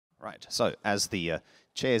Right, so as the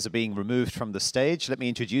chairs are being removed from the stage, let me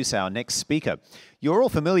introduce our next speaker. You're all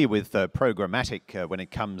familiar with programmatic when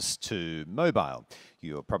it comes to mobile.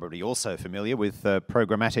 You're probably also familiar with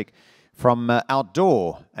programmatic from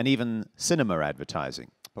outdoor and even cinema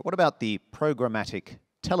advertising. But what about the programmatic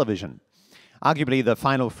television? Arguably the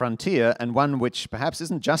final frontier, and one which perhaps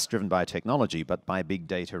isn't just driven by technology, but by big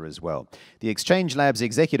data as well. The Exchange Lab's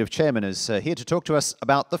Executive Chairman is here to talk to us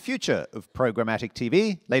about the future of programmatic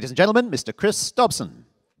TV. Ladies and gentlemen, Mr. Chris Dobson.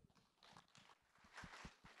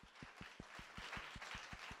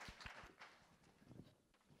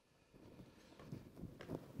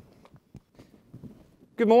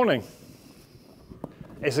 Good morning.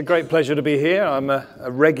 It's a great pleasure to be here. I'm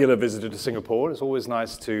a regular visitor to Singapore. It's always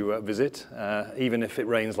nice to visit, even if it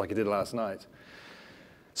rains like it did last night.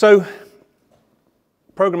 So,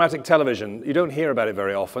 programmatic television, you don't hear about it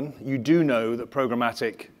very often. You do know that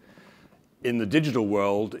programmatic in the digital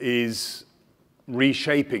world is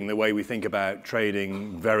reshaping the way we think about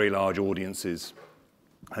trading very large audiences.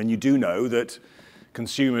 And you do know that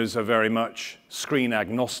consumers are very much screen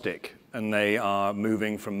agnostic, and they are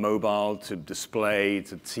moving from mobile to display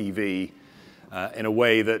to TV in a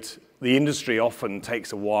way that the industry often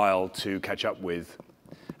takes a while to catch up with.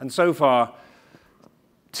 And so far,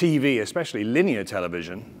 TV, especially linear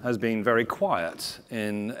television, has been very quiet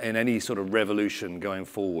in any sort of revolution going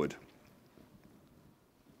forward.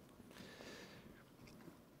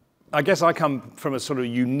 I guess I come from a sort of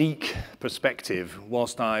unique perspective.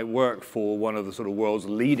 Whilst I work for one of the sort of world's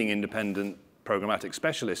leading independent programmatic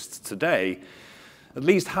specialists today, at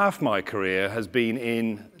least half my career has been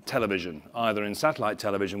in television, either in satellite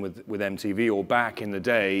television with MTV or back in the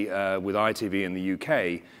day with ITV in the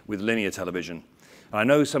UK with linear television. And I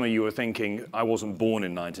know some of you are thinking, I wasn't born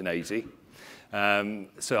in 1980,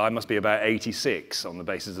 so I must be about 86 on the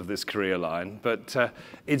basis of this career line. But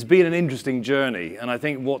it's been an interesting journey, and I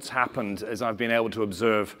think what's happened is I've been able to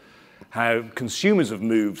observe how consumers have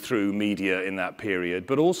moved through media in that period,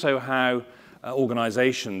 but also how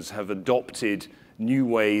organizations have adopted new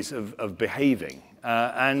ways of behaving.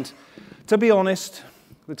 And to be honest,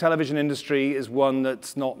 the television industry is one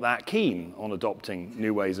that's not that keen on adopting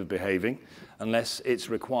new ways of behaving unless it's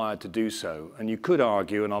required to do so. And you could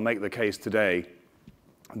argue, and I'll make the case today,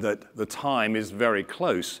 that the time is very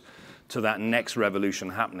close to that next revolution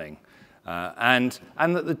happening. And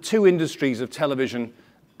that the two industries of television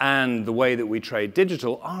and the way that we trade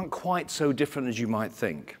digital aren't quite so different as you might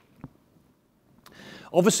think.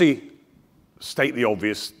 Obviously, state the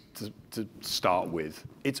obvious to start with.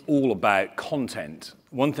 It's all about content.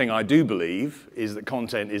 One thing I do believe is that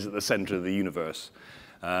content is at the center of the universe.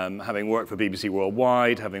 Having worked for BBC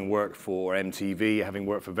Worldwide, having worked for MTV, having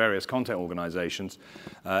worked for various content organizations,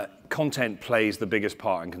 content plays the biggest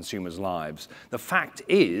part in consumers' lives. The fact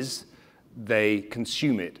is, they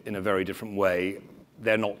consume it in a very different way.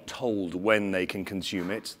 They're not told when they can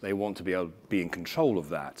consume it. They want to be able to be in control of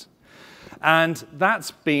that. And that's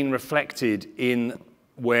been reflected in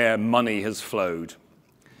where money has flowed.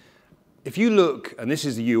 If you look, and this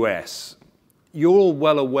is the US, you're all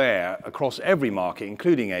well aware across every market,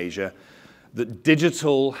 including Asia, that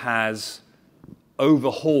digital has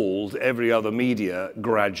overhauled every other media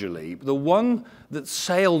gradually. The one that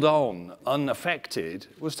sailed on unaffected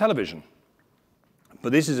was television.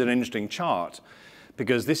 But this is an interesting chart,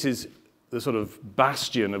 because this is the sort of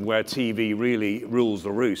bastion of where TV really rules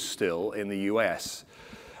the roost still in the US.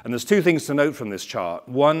 And there's two things to note from this chart.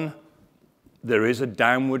 One, there is a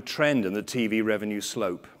downward trend in the TV revenue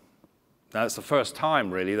slope. Now, it's the first time,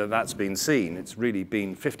 really, that that's been seen. It's really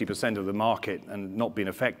been 50% of the market and not been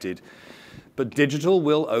affected. But digital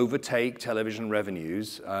will overtake television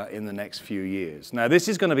revenues in the next few years. Now, this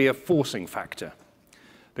is going to be a forcing factor,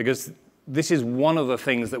 because this is one of the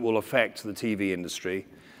things that will affect the TV industry.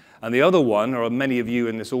 And the other one, or many of you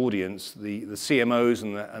in this audience, the CMOs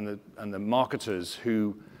and the marketers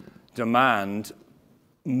who demand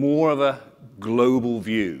more of a global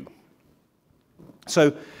view.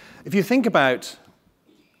 So if you think about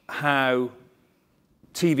how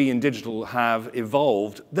TV and digital have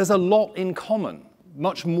evolved, there's a lot in common,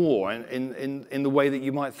 much more in the way that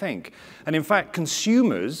you might think. And in fact,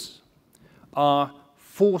 consumers are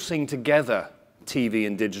forcing together TV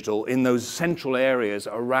and digital in those central areas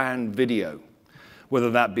around video, whether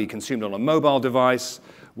that be consumed on a mobile device,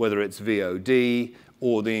 whether it's VOD,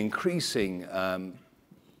 or the increasing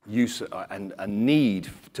use and need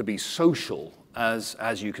to be social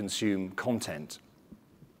as you consume content.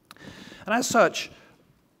 And as such,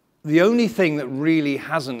 the only thing that really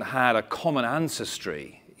hasn't had a common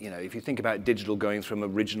ancestry, if you think about digital going from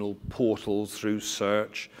original portals through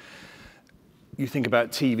search, you think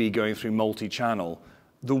about TV going through multi-channel,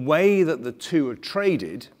 the way that the two are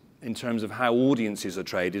traded in terms of how audiences are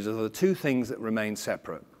traded are the two things that remain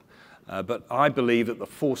separate. But I believe that the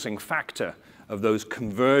forcing factor of those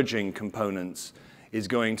converging components is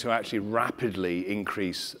going to actually rapidly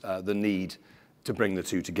increase the need to bring the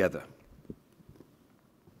two together.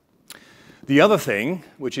 The other thing,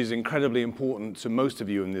 which is incredibly important to most of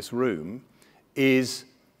you in this room, is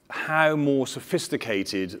how more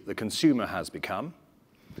sophisticated the consumer has become,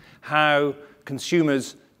 how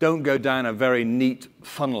consumers don't go down a very neat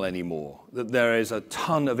funnel anymore, that there is a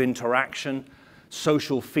ton of interaction,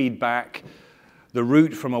 social feedback. The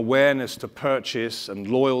route from awareness to purchase and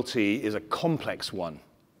loyalty is a complex one.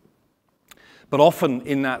 But often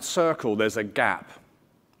in that circle, there's a gap.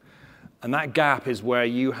 And that gap is where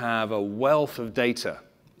you have a wealth of data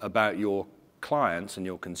about your clients and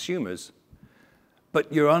your consumers,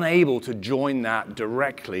 but you're unable to join that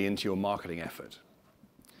directly into your marketing effort.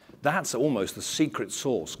 That's almost the secret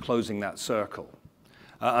sauce, closing that circle.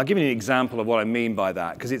 I'll give you an example of what I mean by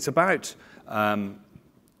that, because it's about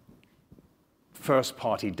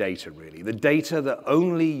first-party data, really, the data that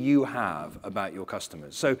only you have about your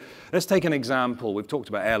customers. So let's take an example. We've talked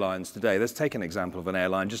about airlines today. Let's take an example of an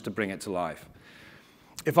airline just to bring it to life.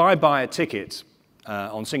 If I buy a ticket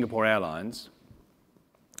on Singapore Airlines,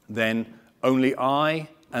 then only I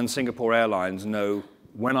and Singapore Airlines know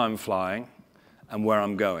when I'm flying and where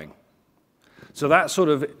I'm going. So that sort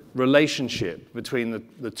of relationship between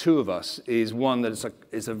the two of us is one that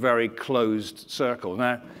is a very closed circle.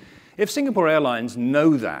 Now, if Singapore Airlines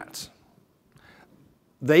know that,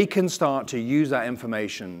 they can start to use that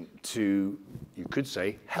information to, you could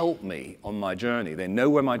say, help me on my journey. They know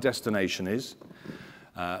where my destination is.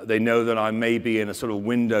 They know that I may be in a sort of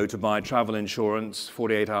window to buy travel insurance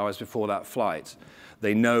 48 hours before that flight.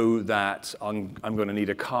 They know that I'm going to need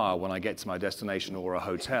a car when I get to my destination or a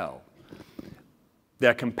hotel.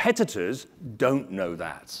 Their competitors don't know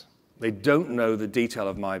that. They don't know the detail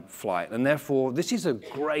of my flight, and therefore this is a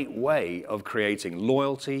great way of creating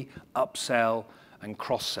loyalty, upsell, and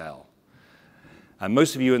cross-sell. And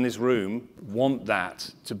most of you in this room want that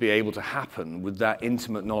to be able to happen with that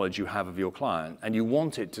intimate knowledge you have of your client, and you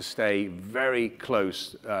want it to stay very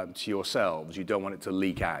close to yourselves. You don't want it to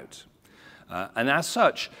leak out. And as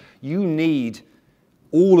such, you need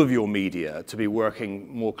all of your media to be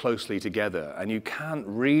working more closely together, and you can't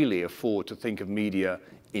really afford to think of media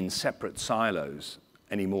in separate silos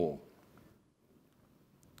anymore.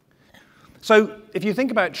 So if you think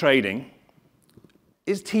about trading,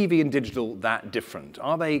 is TV and digital that different?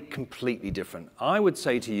 Are they completely different? I would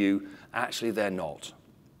say to you, actually, they're not.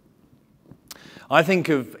 I think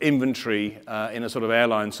of inventory in a sort of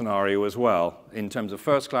airline scenario as well, in terms of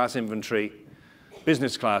first-class inventory,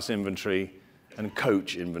 business class inventory, and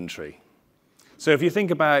coach inventory. So if you think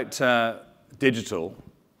about digital,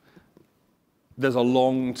 there's a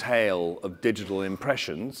long tail of digital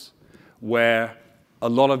impressions where a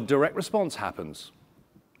lot of direct response happens.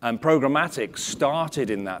 And programmatic started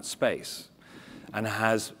in that space and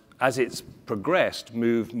has, as it's progressed,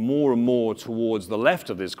 moved more and more towards the left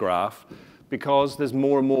of this graph because there's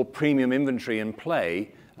more and more premium inventory in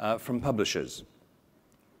play from publishers.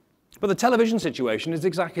 But the television situation is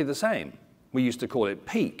exactly the same. We used to call it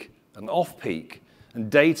peak and off-peak and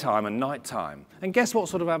daytime and nighttime. And guess what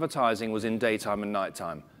sort of advertising was in daytime and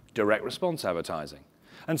nighttime? Direct response advertising.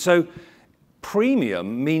 And so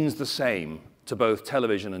premium means the same to both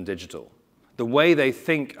television and digital. The way they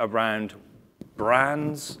think around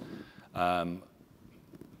brands,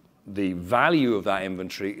 the value of that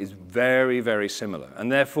inventory is very, very similar.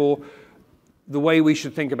 And therefore, the way we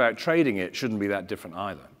should think about trading it shouldn't be that different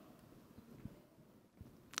either.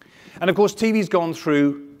 And of course, TV's gone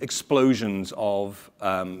through explosions of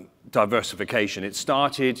diversification. It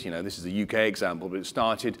started, this is a UK example, but it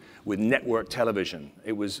started with network television.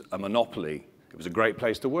 It was a monopoly. It was a great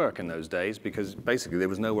place to work in those days because basically there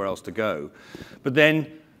was nowhere else to go. But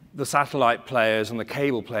then the satellite players and the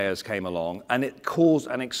cable players came along, and it caused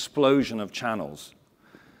an explosion of channels.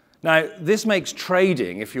 Now, this makes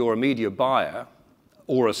trading, if you're a media buyer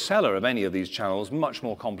or a seller of any of these channels, much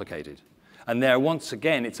more complicated. And there, once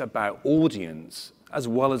again, it's about audience as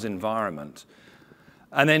well as environment.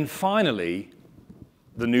 And then finally,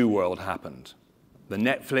 the new world happened. The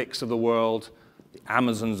Netflix of the world, the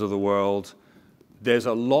Amazons of the world. There's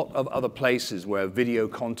a lot of other places where video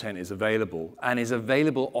content is available and is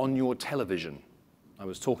available on your television. I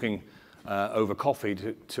was talking over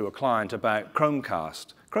coffee to a client about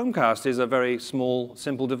Chromecast. Chromecast is a very small,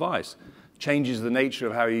 simple device. Changes the nature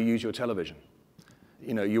of how you use your television.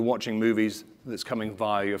 You're watching movies that's coming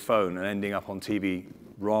via your phone and ending up on TV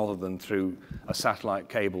rather than through a satellite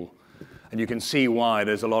cable. And you can see why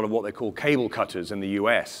there's a lot of what they call cable cutters in the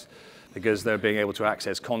US, because they're being able to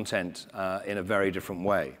access content in a very different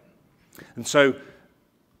way. And so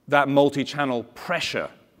that multi-channel pressure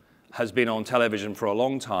has been on television for a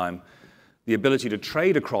long time. The ability to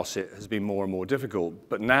trade across it has been more and more difficult.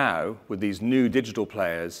 But now, with these new digital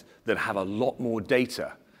players that have a lot more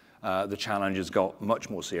data, the challenge has got much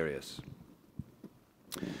more serious.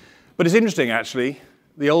 But it's interesting, actually.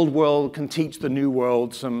 The old world can teach the new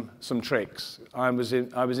world some tricks. I was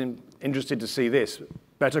interested to see this.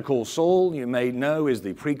 Better Call Saul, you may know, is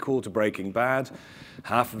the prequel to Breaking Bad.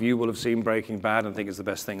 Half of you will have seen Breaking Bad and think it's the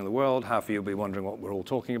best thing in the world. Half of you will be wondering what we're all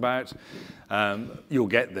talking about. You'll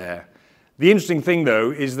get there. The interesting thing,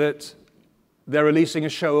 though, is that they're releasing a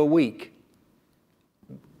show a week.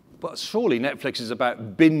 But surely Netflix is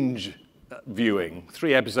about binge viewing,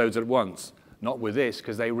 3 episodes at once. Not with this,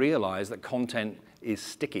 because they realize that content is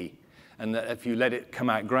sticky, and that if you let it come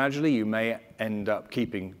out gradually, you may end up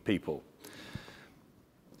keeping people.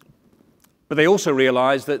 But they also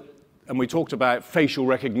realize that, and we talked about facial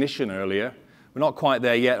recognition earlier, we're not quite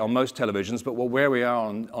there yet on most televisions, but where we are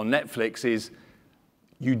on Netflix is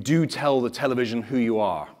you do tell the television who you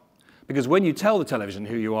are. Because when you tell the television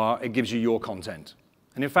who you are, it gives you your content.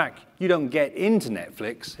 And in fact, you don't get into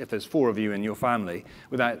Netflix, if there's 4 of you in your family,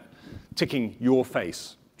 without ticking your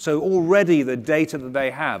face. So already the data that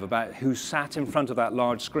they have about who sat in front of that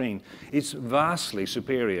large screen is vastly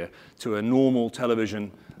superior to a normal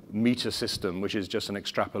television meter system, which is just an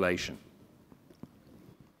extrapolation.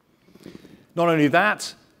 Not only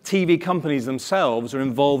that, TV companies themselves are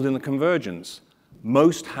involved in the convergence.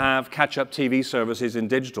 Most have catch-up TV services in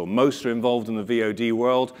digital. Most are involved in the VOD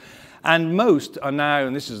world. And most are now,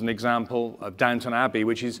 and this is an example of Downton Abbey,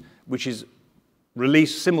 which is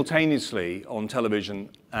released simultaneously on television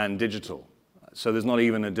and digital. So there's not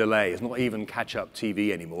even a delay. It's not even catch-up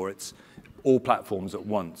TV anymore. It's all platforms at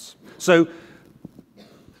once. So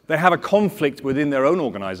they have a conflict within their own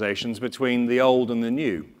organizations between the old and the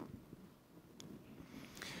new.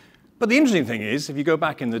 But the interesting thing is, if you go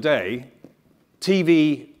back in the day,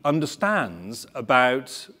 TV understands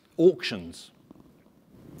about auctions.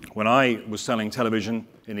 When I was selling television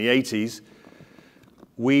in the 80s,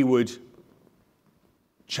 we would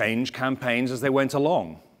change campaigns as they went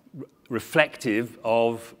along, reflective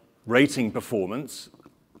of rating performance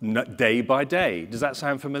day by day. Does that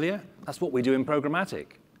sound familiar? That's what we do in programmatic.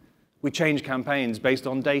 We change campaigns based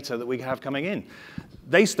on data that we have coming in.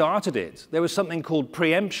 They started it. There was something called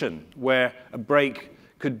preemption, where a break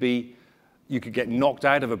could be, you could get knocked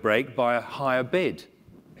out of a break by a higher bid.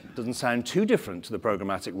 Doesn't sound too different to the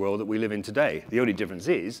programmatic world that we live in today. The only difference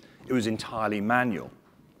is it was entirely manual.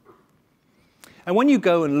 And when you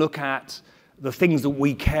go and look at the things that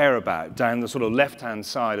we care about down the sort of left-hand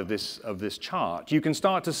side of this chart, you can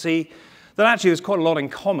start to see that actually there's quite a lot in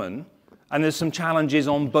common, and there's some challenges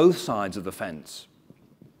on both sides of the fence.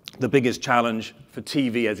 The biggest challenge for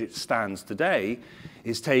TV as it stands today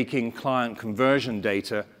is taking client conversion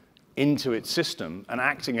data into its system and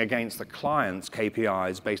acting against the client's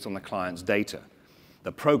KPIs based on the client's data.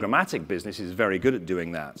 The programmatic business is very good at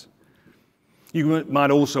doing that. You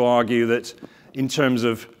might also argue that in terms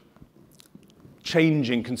of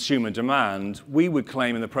changing consumer demand, we would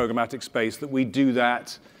claim in the programmatic space that we do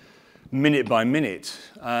that minute by minute.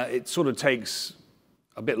 It sort of takes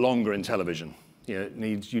a bit longer in television. You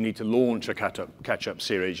need to launch a catch-up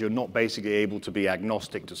series. You're not basically able to be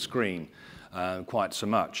agnostic to screen quite so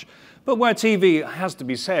much. But where TV, has to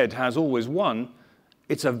be said, has always won,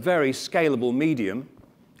 it's a very scalable medium.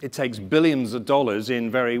 It takes billions of dollars in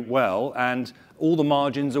very well, and all the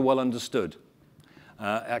margins are well understood.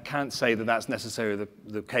 I can't say that that's necessarily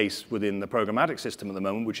the case within the programmatic system at the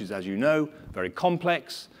moment, which is, as you know, very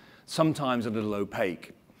complex, sometimes a little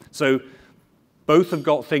opaque. So both have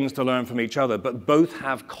got things to learn from each other, but both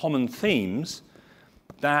have common themes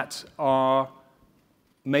that are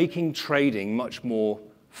making trading much more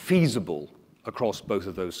feasible across both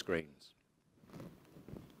of those screens.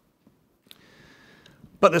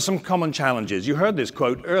 But there's some common challenges. You heard this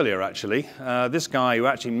quote earlier, actually. This guy who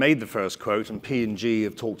actually made the first quote, and P&G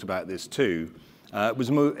have talked about this too, it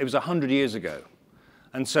was 100 years ago.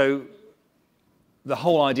 And so the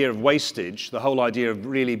whole idea of wastage, the whole idea of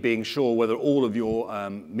really being sure whether all of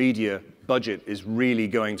your media budget is really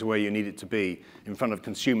going to where you need it to be in front of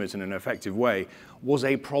consumers in an effective way, was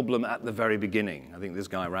a problem at the very beginning. I think this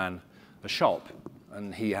guy ran a shop,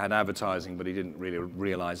 and he had advertising, but he didn't really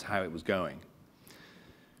realize how it was going.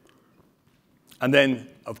 And then,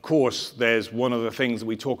 of course, there's one of the things that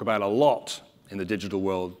we talk about a lot in the digital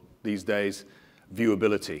world these days,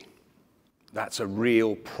 viewability. that's a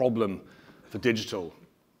real problem for digital.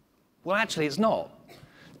 Well, actually, it's not.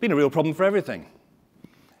 It's been a real problem for everything.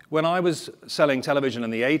 When I was selling television in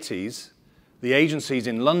the 80s, the agencies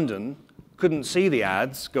in London couldn't see the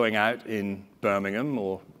ads going out in Birmingham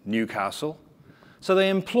or Newcastle, so they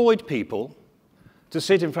employed people to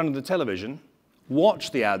sit in front of the television,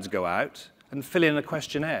 watch the ads go out, and fill in a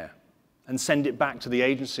questionnaire and send it back to the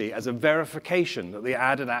agency as a verification that the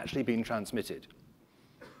ad had actually been transmitted.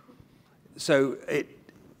 So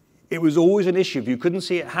it was always an issue. If you couldn't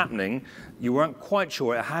see it happening, you weren't quite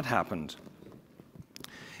sure it had happened.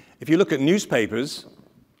 If you look at newspapers,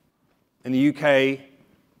 in the UK,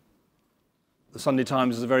 the Sunday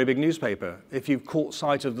Times is a very big newspaper. If you've caught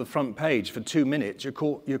sight of the front page for 2 minutes, you're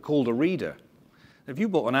called a reader. If you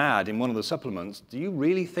bought an ad in one of the supplements, do you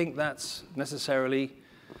really think that's necessarily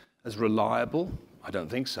as reliable? I don't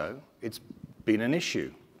think so. It's been an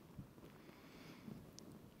issue.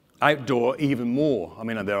 Outdoor, even more. I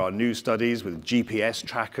mean, there are new studies with GPS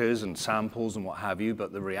trackers and samples and what have you,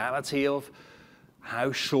 but the reality of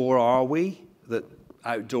how sure are we that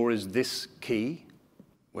outdoor is this key?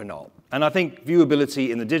 We're not. And I think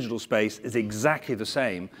viewability in the digital space is exactly the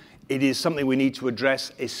same. It is something we need to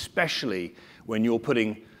address, especially when you're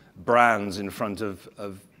putting brands in front of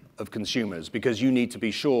consumers, because you need to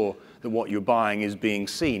be sure that what you're buying is being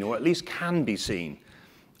seen, or at least can be seen.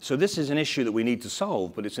 So this is an issue that we need to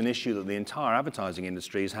solve, but it's an issue that the entire advertising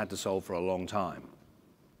industry has had to solve for a long time.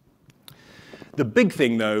 The big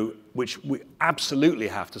thing, though, which we absolutely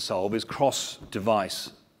have to solve, is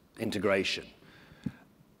cross-device integration.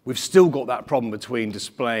 We've still got that problem between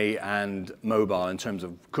display and mobile in terms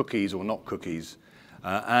of cookies or not cookies.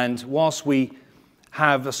 And whilst we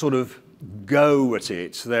have a sort of go at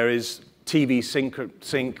it, there is TV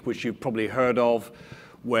Sync, which you've probably heard of,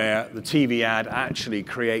 where the TV ad actually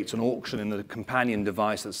creates an auction in the companion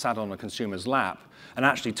device that's sat on a consumer's lap and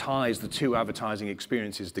actually ties the two advertising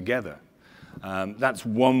experiences together. That's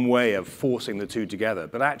one way of forcing the two together.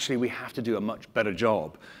 But actually, we have to do a much better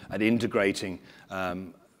job at integrating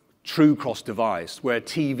true cross-device, where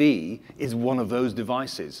TV is one of those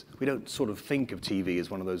devices. We don't sort of think of TV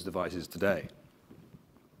as one of those devices today.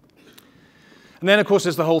 And then, of course,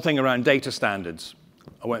 there's the whole thing around data standards.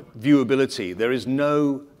 Viewability. There is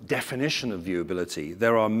no definition of viewability.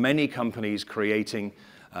 There are many companies creating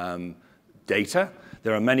data.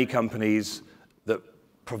 There are many companies that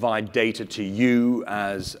provide data to you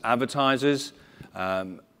as advertisers.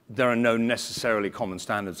 There are no necessarily common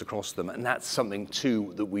standards across them, and that's something,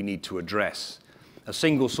 too, that we need to address. A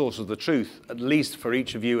single source of the truth, at least for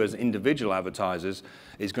each of you as individual advertisers,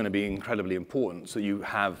 is going to be incredibly important so you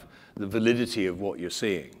have the validity of what you're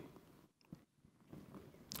seeing.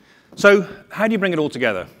 So how do you bring it all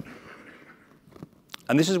together?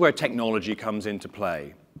 And this is where technology comes into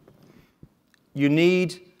play. You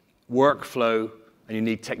need workflow, and you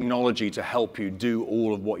need technology to help you do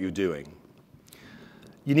all of what you're doing.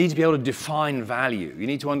 You need to be able to define value. You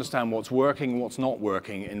need to understand what's working and what's not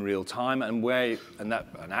working in real time, and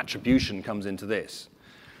an attribution comes into this.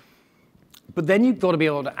 But then you've got to be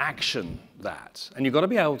able to action that, and you've got to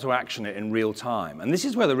be able to action it in real time. And this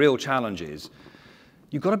is where the real challenge is.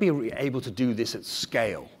 You've got to be able to do this at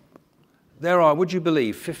scale. There are, would you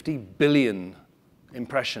believe, 50 billion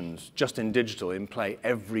impressions just in digital in play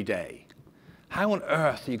every day. How on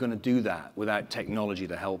earth are you going to do that without technology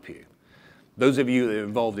to help you? Those of you that are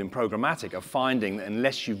involved in programmatic are finding that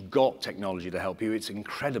unless you've got technology to help you, it's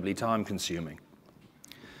incredibly time-consuming.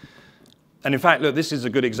 And in fact, look, this is a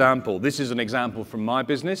good example. This is an example from my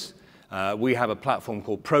business. We have a platform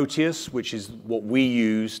called Proteus, which is what we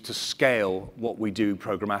use to scale what we do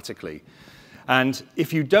programmatically. And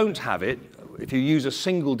if you don't have it, if you use a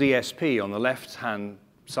single DSP on the left-hand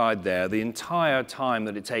side there, the entire time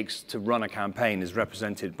that it takes to run a campaign is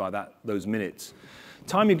represented by those minutes.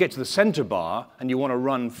 Time you get to the center bar and you want to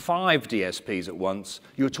run 5 DSPs at once,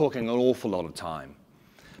 you're talking an awful lot of time.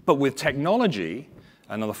 But with technology,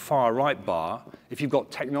 and on the far right bar, if you've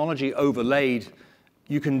got technology overlaid,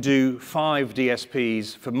 you can do 5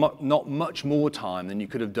 DSPs for not much more time than you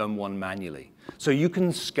could have done one manually. So you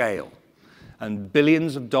can scale. And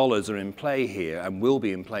billions of dollars are in play here and will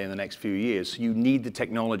be in play in the next few years. So you need the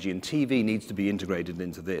technology, and TV needs to be integrated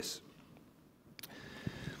into this.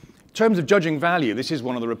 In terms of judging value, this is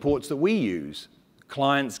one of the reports that we use.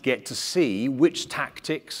 Clients get to see which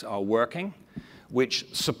tactics are working, which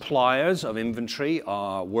suppliers of inventory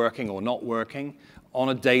are working or not working on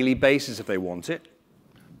a daily basis if they want it,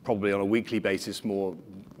 probably on a weekly basis more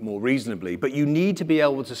reasonably. But you need to be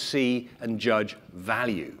able to see and judge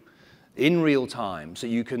value in real time so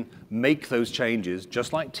you can make those changes,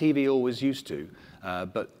 just like TV always used to,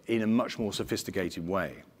 but in a much more sophisticated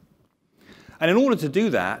way. And in order to do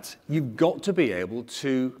that, you've got to be able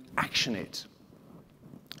to action it.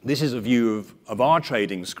 This is a view of our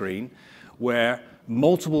trading screen where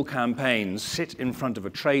multiple campaigns sit in front of a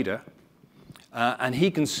trader, and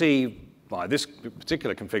he can see by this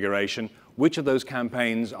particular configuration which of those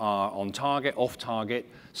campaigns are on target, off target,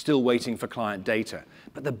 still waiting for client data.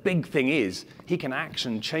 But the big thing is he can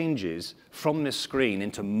action changes from this screen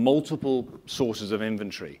into multiple sources of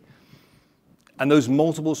inventory. And those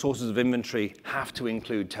multiple sources of inventory have to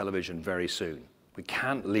include television very soon. We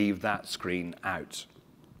can't leave that screen out.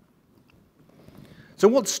 So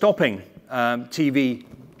what's stopping TV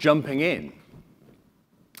jumping in?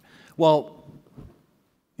 Well,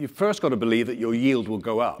 you've first got to believe that your yield will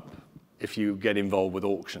go up if you get involved with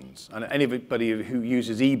auctions. And anybody who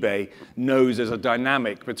uses eBay knows there's a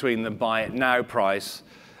dynamic between the buy it now price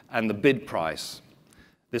and the bid price.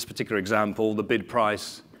 This particular example, the bid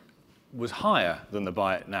price was higher than the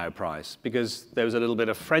buy it now price because there was a little bit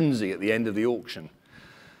of frenzy at the end of the auction.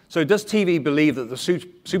 So does TV believe that the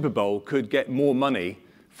Super Bowl could get more money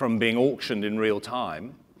from being auctioned in real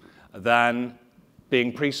time than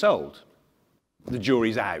being pre-sold? The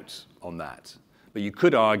jury's out on that. But you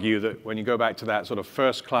could argue that when you go back to that sort of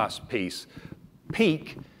first-class piece,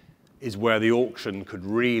 peak is where the auction could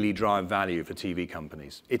really drive value for TV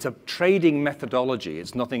companies. It's a trading methodology.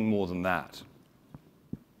 It's nothing more than that.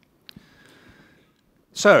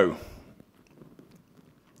 So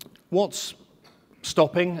what's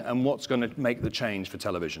stopping and what's going to make the change for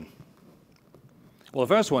television? Well,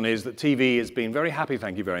 the first one is that TV has been very happy,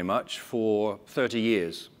 thank you very much, for 30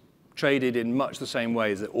 years. Traded in much the same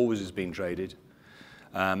way as it always has been traded.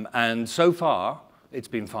 And so far, it's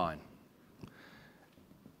been fine.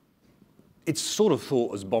 It's sort of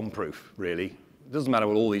thought as bomb-proof, really. It doesn't matter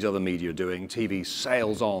what all these other media are doing. TV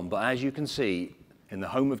sails on. But as you can see, in the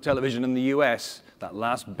home of television in the US, that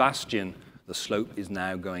last bastion, the slope is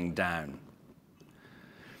now going down.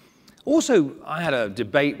 Also, I had a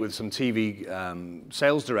debate with some TV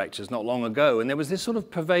sales directors not long ago, and there was this sort of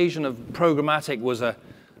pervasion of programmatic was a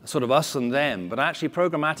sort of us and them, but actually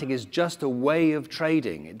programmatic is just a way of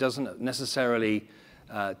trading. It doesn't necessarily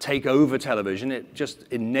take over television. It just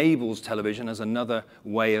enables television as another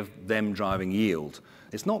way of them driving yield.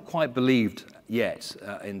 It's not quite believed yet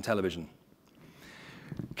in television.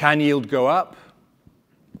 Can yield go up?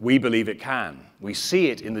 We believe it can. We see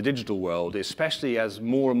it in the digital world, especially as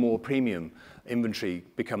more and more premium inventory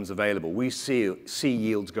becomes available. We see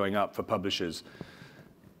yields going up for publishers.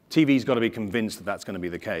 TV's got to be convinced that that's going to be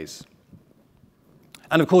the case.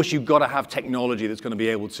 And of course, you've got to have technology that's going to be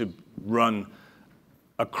able to run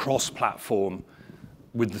across platform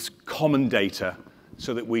with this common data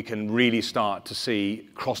so that we can really start to see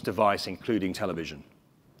cross-device, including television.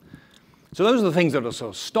 So those are the things that are sort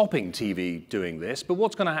of stopping TV doing this, but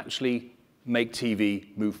what's going to actually make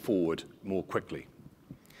TV move forward more quickly?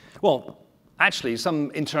 Well, actually,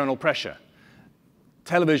 some internal pressure.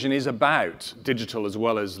 Television is about digital as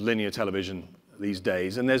well as linear television these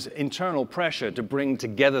days, and there's internal pressure to bring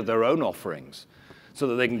together their own offerings so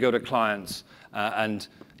that they can go to clients and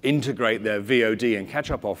integrate their VOD and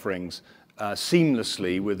catch-up offerings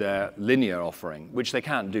seamlessly with their linear offering, which they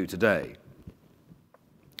can't do today.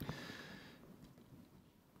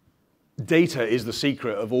 Data is the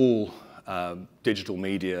secret of all digital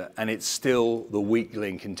media, and it's still the weak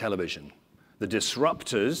link in television. The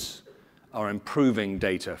disruptors are improving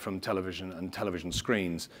data from television and television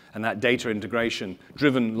screens, and that data integration,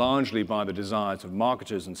 driven largely by the desires of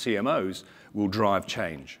marketers and CMOs, will drive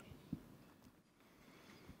change.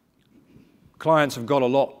 Clients have got a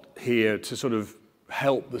lot here to sort of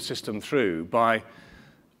help the system through by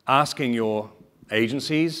asking your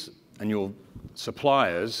agencies and your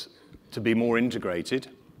suppliers to be more integrated,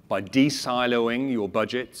 by de-siloing your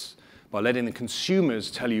budgets, by letting the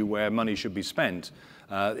consumers tell you where money should be spent.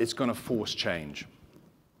 It's going to force change.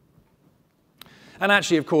 And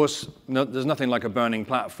actually, of course, there's nothing like a burning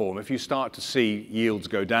platform. If you start to see yields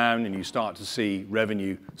go down and you start to see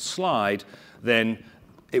revenue slide, then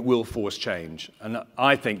it will force change. And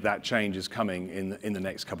I think that change is coming in the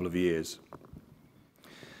next couple of years.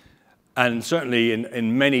 And certainly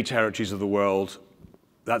in many territories of the world,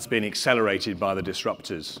 that's been accelerated by the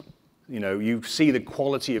disruptors. You know, you see the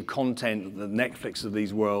quality of content that the Netflix of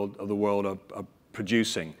the world are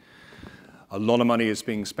producing. A lot of money is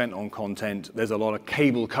being spent on content. There's a lot of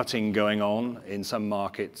cable cutting going on in some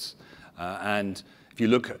markets. And if you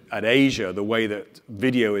look at Asia, the way that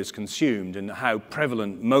video is consumed and how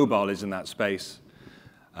prevalent mobile is in that space,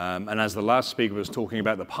 And as the last speaker was talking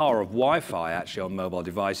about, the power of Wi-Fi actually on mobile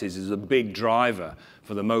devices is a big driver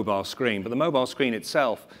for the mobile screen. But the mobile screen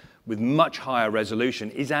itself, with much higher resolution,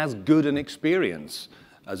 is as good an experience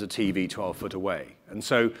as a TV 12 foot away. And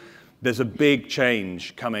so there's a big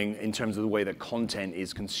change coming in terms of the way that content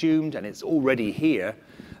is consumed, and it's already here.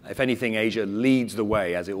 If anything, Asia leads the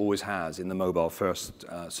way, as it always has, in the mobile-first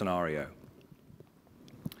scenario.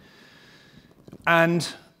 And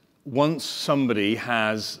once somebody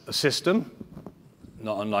has a system,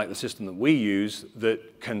 not unlike the system that we use,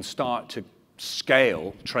 that can start to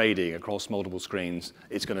scale trading across multiple screens,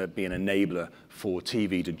 it's going to be an enabler for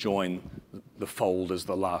TV to join the fold as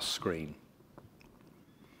the last screen.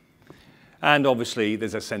 And obviously,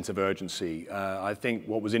 there's a sense of urgency. I think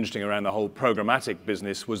what was interesting around the whole programmatic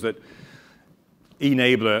business was that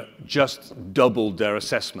eNabler just doubled their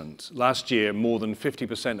assessment. Last year, more than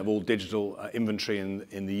 50% of all digital inventory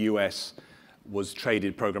in the US was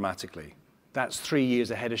traded programmatically. That's 3 years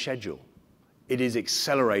ahead of schedule. It is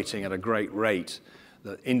accelerating at a great rate.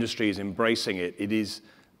 The industry is embracing it. It is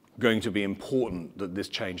going to be important that this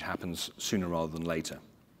change happens sooner rather than later.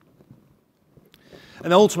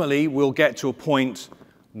 And ultimately, we'll get to a point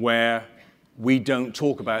where we don't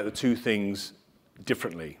talk about the two things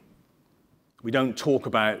differently. We don't talk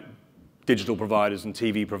about digital providers and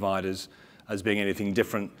TV providers as being anything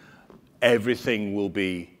different. Everything will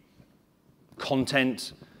be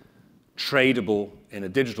content, tradable in a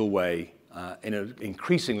digital way, in an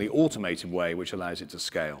increasingly automated way, which allows it to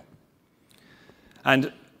scale.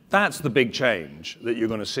 And that's the big change that you're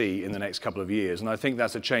going to see in the next couple of years. And I think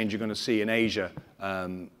that's a change you're going to see in Asia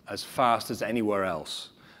as fast as anywhere else.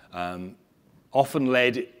 Often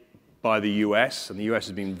led by the US, and the US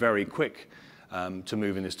has been very quick to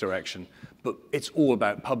move in this direction. But it's all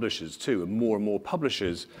about publishers too, and more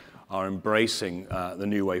publishers are embracing the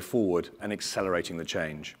new way forward and accelerating the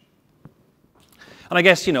change. And I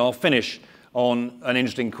guess, I'll finish on an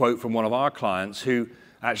interesting quote from one of our clients who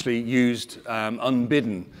actually used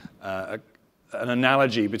unbidden an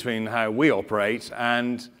analogy between how we operate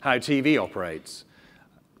and how TV operates.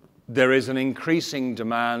 There is an increasing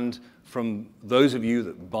demand from those of you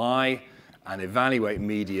that buy and evaluate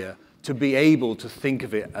media to be able to think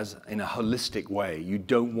of it as in a holistic way. You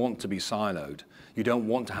don't want to be siloed. You don't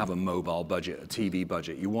want to have a mobile budget, a TV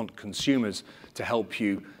budget. You want consumers to help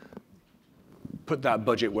you put that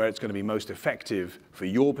budget where it's going to be most effective for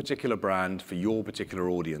your particular brand, for your particular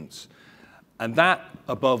audience. And that,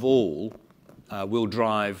 above all, will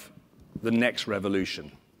drive the next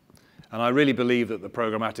revolution. And I really believe that the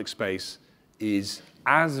programmatic space is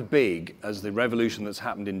as big as the revolution that's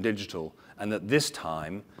happened in digital, and that this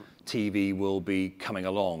time TV will be coming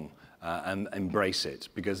along and embrace it,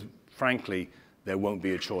 because frankly, there won't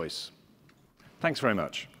be a choice. Thanks very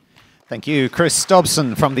much. Thank you, Chris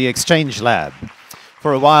Dobson from the Exchange Lab.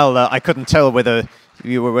 For a while, I couldn't tell whether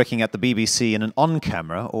you were working at the BBC in an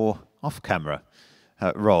on-camera or off-camera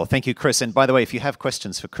role. Thank you, Chris. And by the way, if you have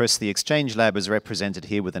questions for Chris, the Exchange Lab is represented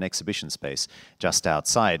here with an exhibition space just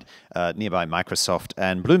outside, nearby Microsoft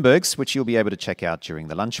and Bloomberg's, which you'll be able to check out during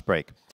the lunch break.